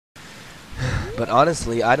But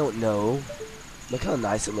honestly, I don't know. Look how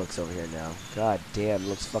nice it looks over here now. God damn, it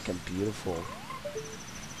looks fucking beautiful.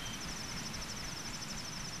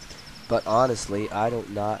 But honestly, I don't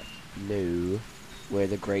not know where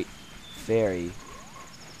the Great Fairy,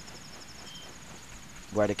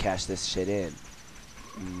 where to cash this shit in.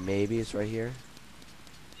 Maybe it's right here.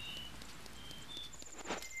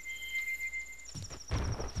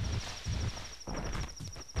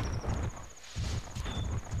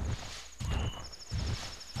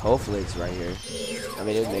 Hopefully it's right here. I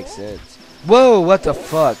mean, it makes sense. Whoa, what the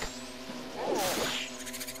fuck?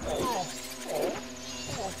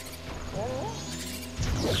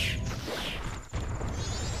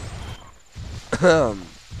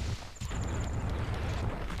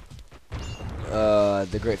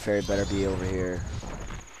 The Great Fairy better be over here.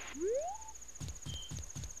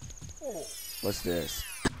 What's this?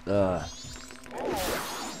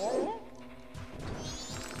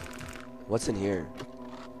 What's in here?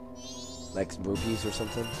 Like rupees or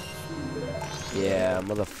something? Yeah,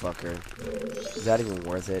 motherfucker. Is that even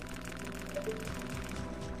worth it?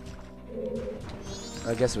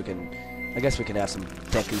 I guess we can have some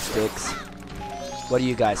Deku sticks. What do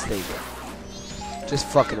you guys think? Just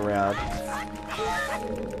fucking around.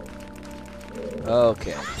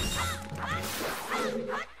 Okay.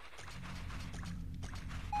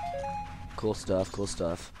 Cool stuff, cool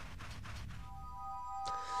stuff.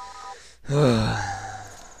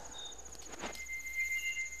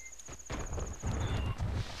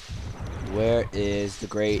 Where is the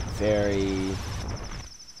Great Fairy?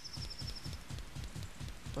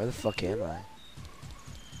 Where the fuck am I?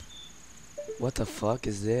 What the fuck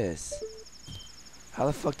is this? How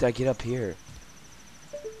the fuck did I get up here?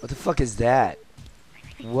 What the fuck is that?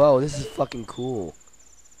 Whoa, this is fucking cool.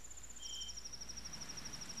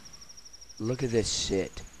 Look at this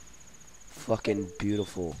shit. Fucking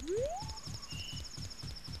beautiful.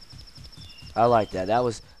 I like that. That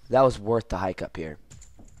was worth the hike up here.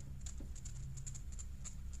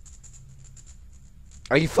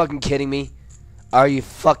 Are you fucking kidding me? Are you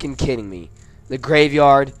fucking kidding me? The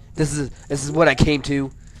graveyard. This is what I came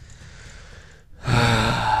to.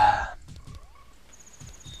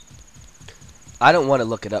 I don't want to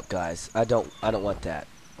look it up, guys. I don't want that.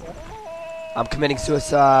 I'm committing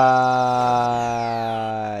suicide.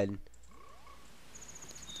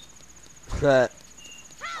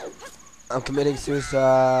 I'm committing suicide.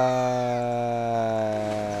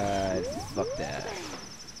 Fuck that.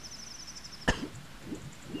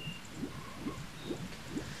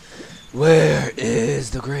 Where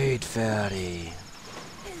is the Great Fairy?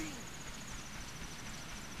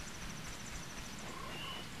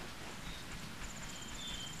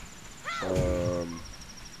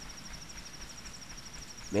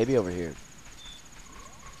 Maybe over here.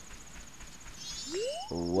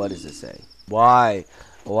 What does it say? Why?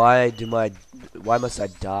 Why must I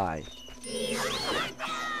die?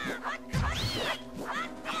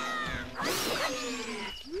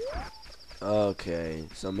 Okay,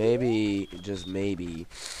 so maybe, just maybe.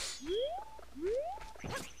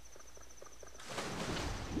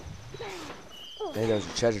 Hey, there's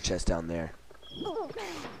a treasure chest down there.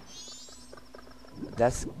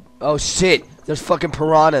 That's... Oh shit! There's fucking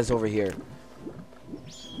piranhas over here.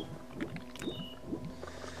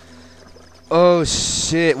 Oh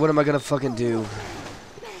shit, what am I gonna fucking do?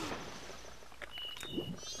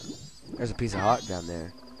 There's a piece of heart down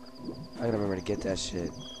there. I gotta remember to get that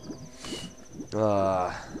shit.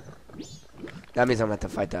 That means I'm gonna have to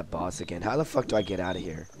fight that boss again. How the fuck do I get out of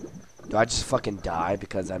here? Do I just fucking die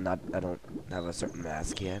because I don't have a certain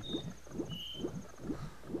mask yet?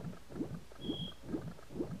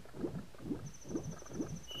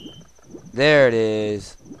 There it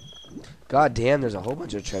is. God damn, there's a whole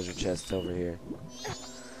bunch of treasure chests over here.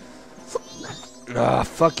 Ah,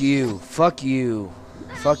 fuck you. Fuck you.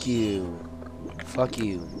 Fuck you. Fuck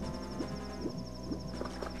you.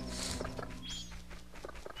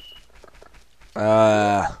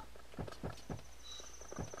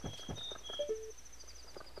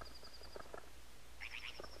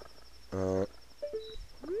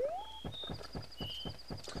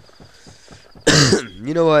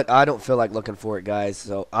 You know what? I don't feel like looking for it, guys,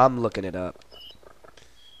 so I'm looking it up.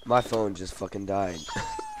 My phone just fucking died.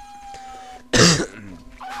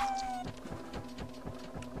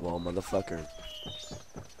 Well, motherfucker.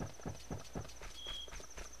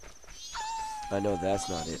 I know that's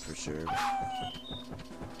not it for sure.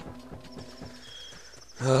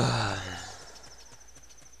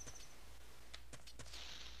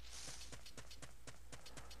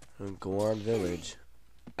 Gorn Village.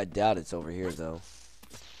 I doubt it's over here, though.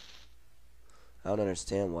 I don't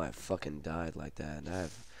understand why I fucking died like that. I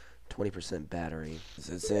have 20% battery.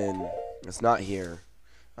 It's in. It's not here.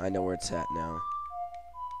 I know where it's at now.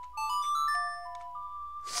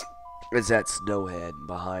 It's at Snowhead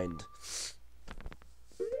behind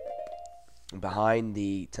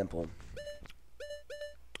the temple.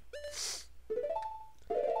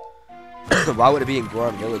 Why would it be in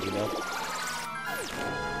Gorham Village, you know?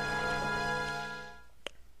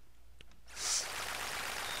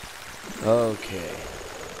 Okay.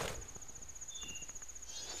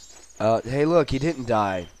 Hey, look, he didn't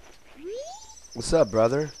die. What's up,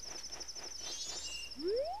 brother?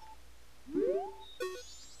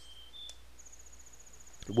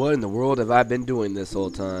 What in the world have I been doing this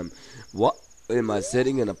whole time? What am I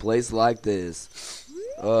sitting in a place like this?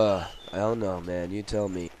 I don't know, man. You tell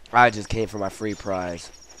me. I just came for my free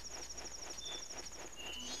prize.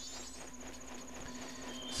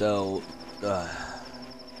 So,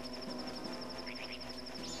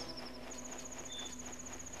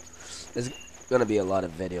 there's gonna be a lot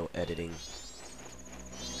of video editing.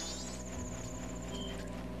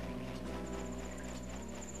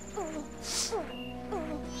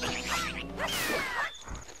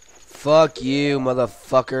 Fuck you,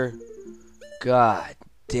 motherfucker. God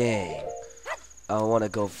dang. I want to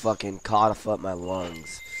go fucking cough up my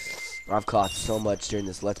lungs. I've coughed so much during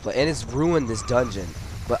this Let's Play. And it's ruined this dungeon.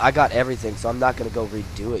 But I got everything, so I'm not going to go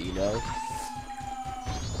redo it, you know?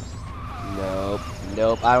 Nope.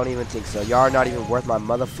 Nope, I don't even think so. Y'all are not even worth my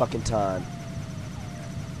motherfucking time.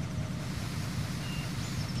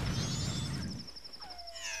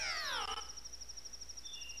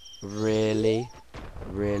 Really?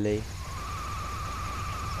 Really?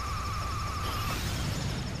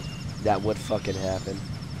 That would fucking happen.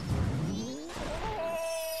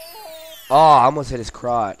 Oh, I almost hit his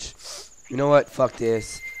crotch. You know what? Fuck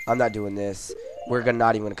this. I'm not doing this. We're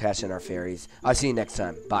not even gonna cash in our fairies. I'll see you next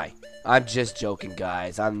time. Bye. I'm just joking,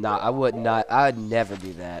 guys. I'd never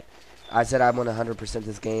do that. I said I'm gonna 100%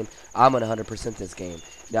 this game. I'm gonna 100% this game.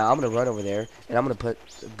 Now I'm gonna run over there and I'm gonna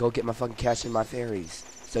go get my fucking cash in my fairies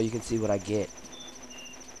so you can see what I get.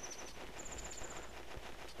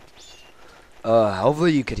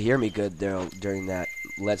 Hopefully you could hear me good there during that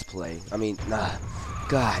Let's Play. I mean,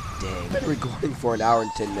 god dang. I've been recording for an hour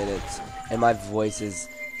and 10 minutes, and my voice is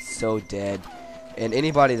so dead. And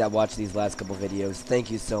anybody that watched these last couple videos,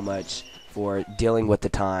 thank you so much for dealing with the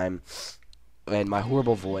time, and my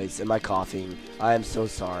horrible voice, and my coughing. I am so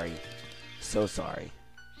sorry. So sorry.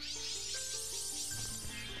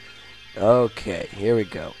 Okay, here we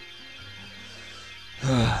go.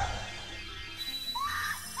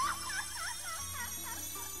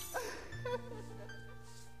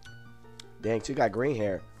 Dang, she got green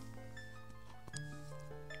hair.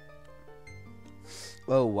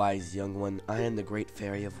 Oh, wise young one, I am the great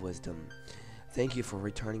fairy of wisdom. Thank you for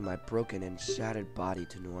returning my broken and shattered body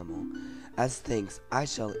to normal. As thanks, I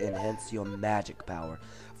shall enhance your magic power.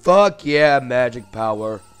 Fuck yeah, magic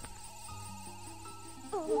power.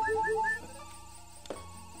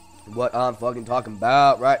 What I'm fucking talking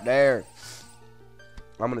about right there.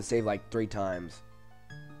 I'm gonna save like 3 times.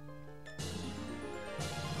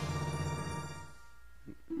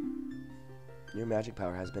 Your magic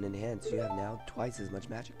power has been enhanced. You have now twice as much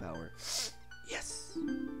magic power. Yes.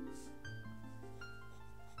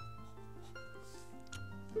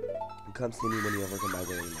 Come see me when you overcome my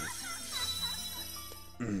weariness.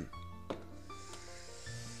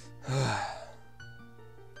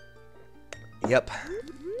 Yep.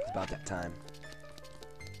 It's about that time.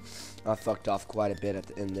 I fucked off quite a bit at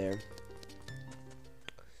the end there.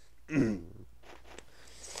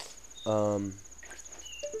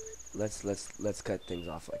 Let's cut things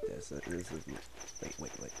off like this.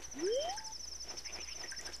 Wait.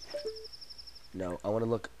 No, I want to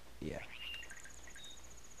look. Yeah.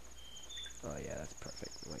 Oh yeah, that's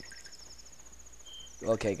perfect. Wait.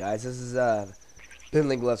 Okay, guys, this is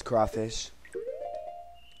Piddling Loves Crawfish.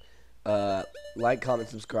 Like, comment,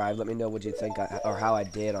 subscribe. Let me know what you think or how I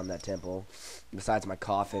did on that temple. Besides my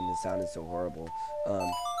coughing, it sounded so horrible.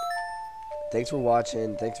 Thanks for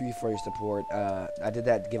watching. Thanks for your support. I did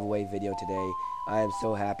that giveaway video today. I am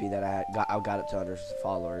so happy that I got up to 100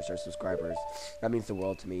 followers or subscribers. That means the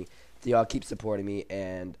world to me. Y'all keep supporting me,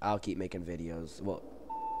 and I'll keep making videos. Well,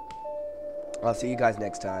 I'll see you guys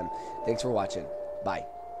next time. Thanks for watching. Bye.